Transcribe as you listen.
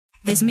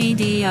This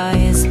media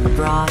is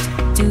brought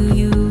to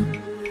you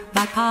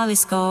by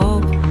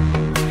Polyscope.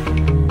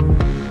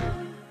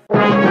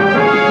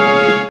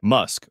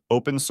 Musk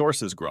open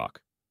sources Grok.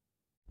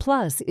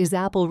 Plus, is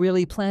Apple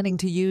really planning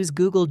to use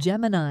Google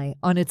Gemini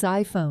on its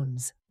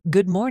iPhones?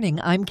 Good morning,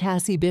 I'm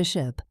Cassie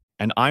Bishop.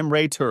 And I'm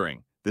Ray Turing.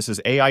 This is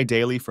AI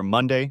Daily for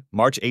Monday,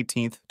 March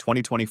 18th,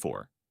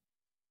 2024.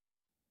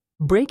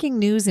 Breaking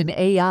news in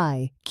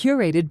AI,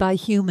 curated by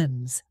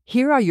humans.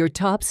 Here are your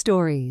top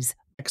stories.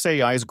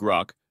 xAI's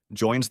Grok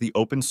joins the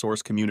open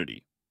source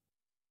community.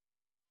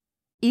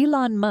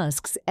 Elon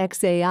Musk's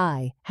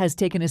xAI has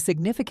taken a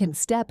significant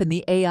step in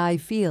the AI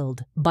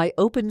field by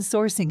open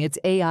sourcing its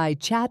AI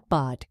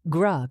chatbot,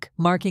 Grok,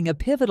 marking a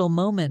pivotal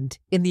moment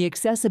in the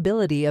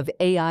accessibility of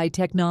AI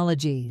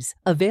technologies.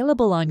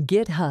 Available on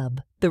GitHub,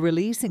 the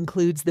release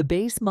includes the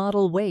base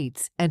model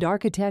weights and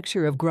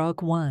architecture of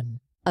Grok 1,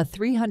 a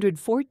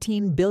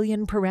 314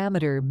 billion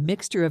parameter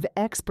mixture of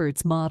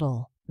experts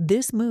model.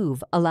 This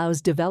move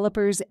allows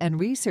developers and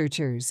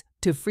researchers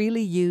to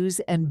freely use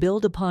and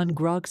build upon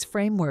Grok's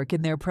framework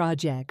in their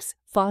projects,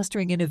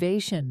 fostering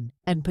innovation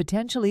and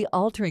potentially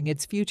altering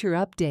its future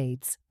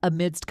updates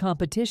amidst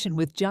competition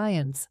with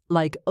giants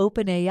like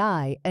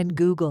OpenAI and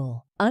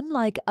Google.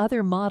 Unlike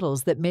other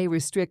models that may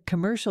restrict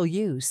commercial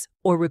use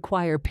or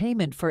require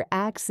payment for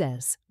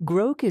access,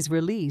 Grok is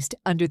released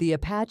under the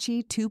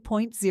Apache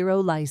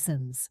 2.0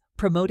 license,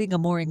 promoting a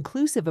more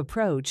inclusive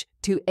approach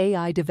to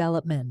AI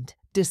development.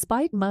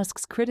 Despite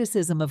Musk's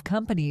criticism of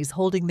companies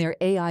holding their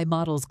AI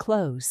models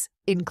close,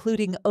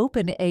 including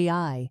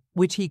OpenAI,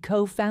 which he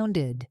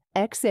co-founded,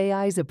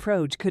 xAI's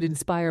approach could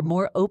inspire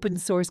more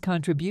open-source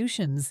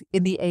contributions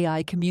in the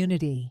AI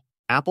community.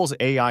 Apple's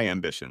AI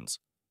ambitions.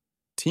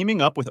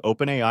 Teaming up with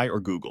OpenAI or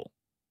Google.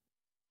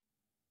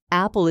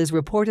 Apple is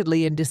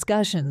reportedly in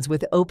discussions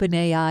with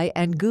OpenAI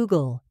and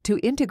Google to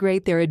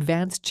integrate their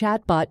advanced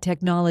chatbot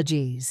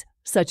technologies,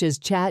 such as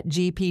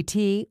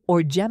ChatGPT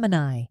or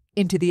Gemini,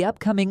 into the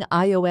upcoming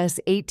iOS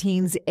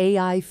 18's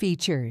AI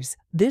features.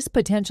 This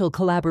potential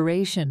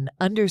collaboration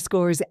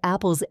underscores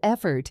Apple's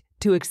effort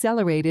to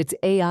accelerate its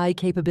AI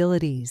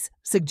capabilities,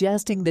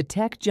 suggesting the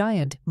tech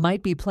giant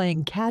might be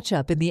playing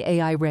catch-up in the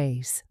AI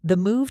race. The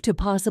move to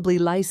possibly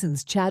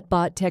license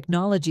chatbot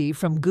technology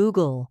from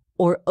Google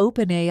or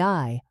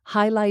OpenAI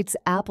highlights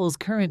Apple's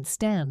current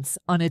stance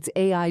on its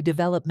AI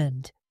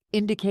development,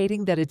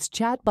 indicating that its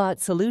chatbot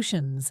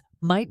solutions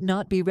might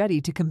not be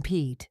ready to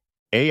compete.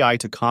 AI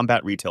to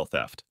combat retail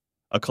theft,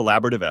 a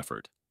collaborative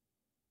effort.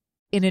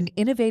 In an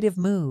innovative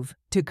move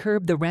to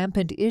curb the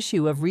rampant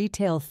issue of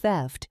retail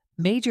theft,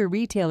 major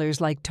retailers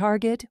like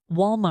Target,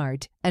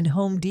 Walmart, and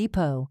Home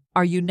Depot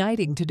are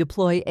uniting to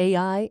deploy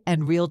AI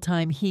and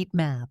real-time heat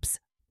maps.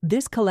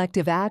 This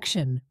collective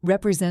action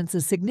represents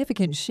a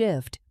significant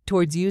shift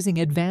towards using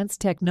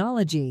advanced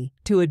technology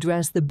to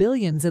address the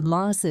billions in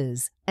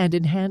losses and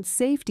enhance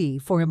safety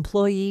for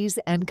employees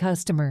and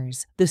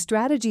customers. The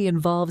strategy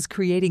involves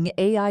creating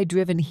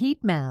AI-driven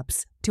heat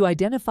maps to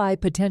identify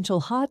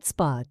potential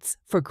hotspots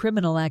for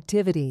criminal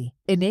activity,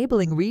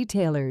 enabling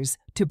retailers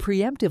to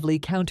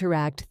preemptively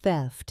counteract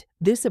theft.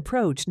 This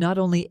approach not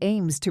only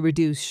aims to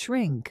reduce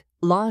shrink,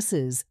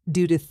 losses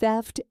due to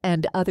theft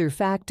and other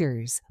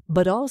factors,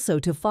 but also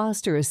to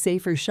foster a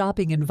safer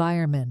shopping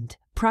environment.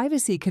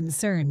 Privacy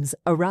concerns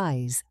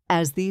arise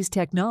as these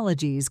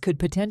technologies could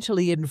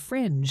potentially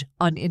infringe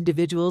on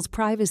individuals'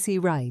 privacy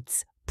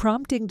rights,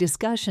 prompting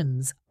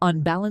discussions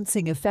on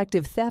balancing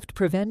effective theft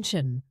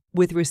prevention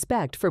with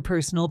respect for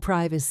personal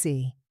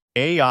privacy.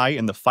 AI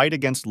in the fight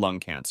against lung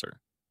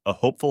cancer, a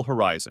hopeful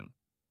horizon.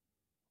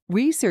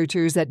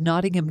 Researchers at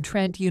Nottingham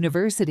Trent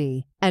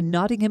University and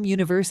Nottingham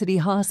University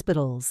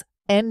Hospitals,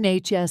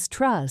 NHS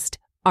Trust,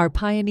 are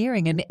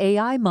pioneering an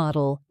AI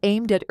model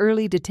aimed at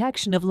early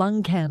detection of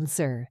lung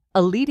cancer,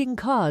 a leading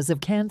cause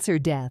of cancer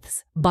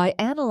deaths. By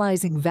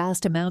analyzing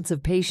vast amounts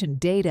of patient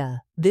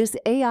data, this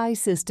AI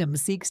system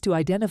seeks to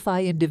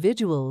identify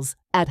individuals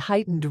at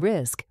heightened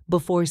risk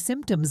before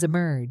symptoms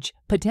emerge,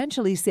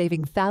 potentially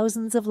saving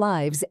thousands of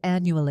lives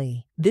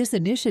annually. This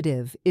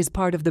initiative is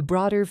part of the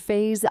broader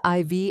Phase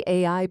IV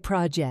AI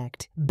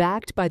project,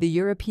 backed by the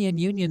European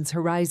Union's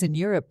Horizon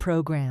Europe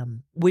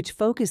program, which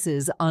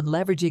focuses on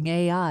leveraging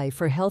AI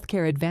for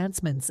healthcare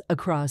advancements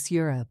across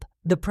Europe.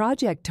 The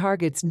project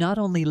targets not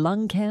only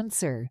lung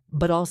cancer,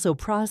 but also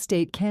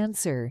prostate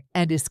cancer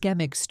and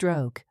ischemic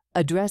stroke,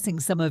 addressing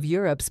some of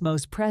Europe's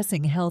most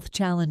pressing health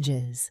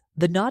challenges.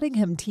 The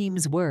Nottingham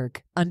team's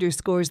work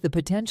underscores the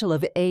potential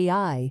of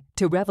AI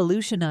to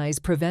revolutionize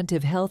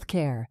preventive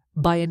healthcare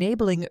by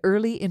enabling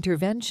early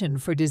intervention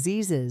for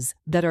diseases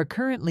that are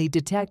currently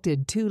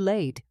detected too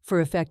late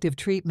for effective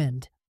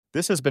treatment.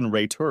 This has been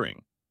Ray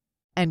Turing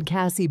and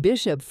Cassie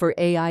Bishop for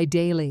AI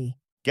Daily.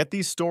 Get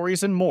these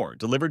stories and more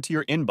delivered to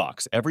your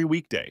inbox every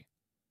weekday.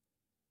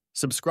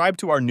 Subscribe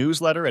to our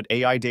newsletter at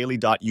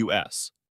aidaily.us.